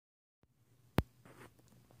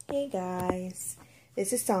Hey guys,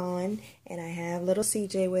 this is Son, and I have little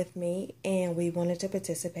CJ with me, and we wanted to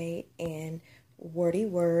participate in Wordy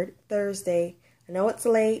Word Thursday. I know it's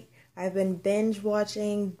late. I've been binge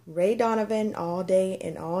watching Ray Donovan all day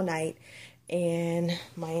and all night, and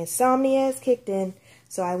my insomnia has kicked in,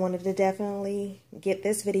 so I wanted to definitely get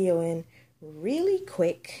this video in really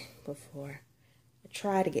quick before I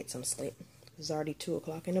try to get some sleep. It's already 2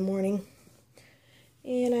 o'clock in the morning,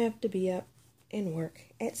 and I have to be up and work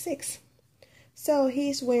at 6. So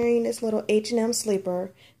he's wearing this little H&M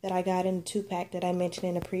sleeper that I got in a 2-pack that I mentioned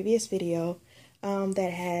in a previous video,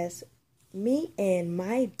 that has me and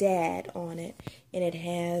my dad on it, and it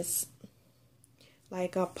has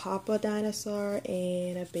like a papa dinosaur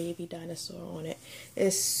and a baby dinosaur on it.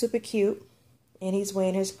 It's super cute, and he's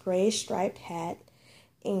wearing his gray striped hat,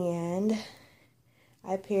 and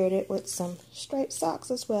I paired it with some striped socks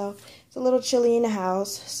as well. It's a little chilly in the house,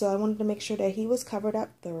 so I wanted to make sure that he was covered up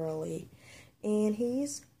thoroughly. And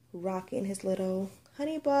he's rocking his little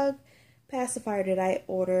honey bug pacifier that I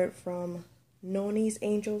ordered from Noni's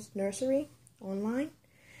Angels Nursery online.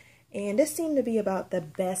 And this seemed to be about the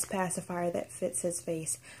best pacifier that fits his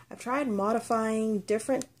face. I've tried modifying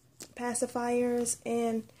different pacifiers,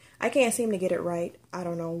 and I can't seem to get it right. I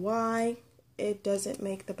don't know why. It doesn't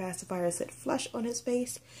make the pacifier sit flush on his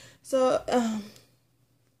face. So,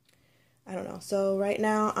 I don't know. So right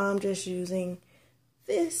now, I'm just using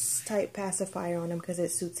this type pacifier on him because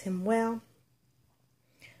it suits him well.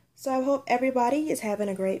 So I hope everybody is having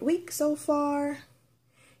a great week so far.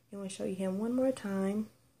 I want to show you him one more time.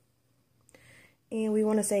 And we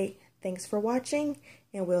want to say thanks for watching,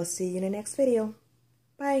 and we'll see you in the next video.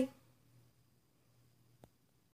 Bye.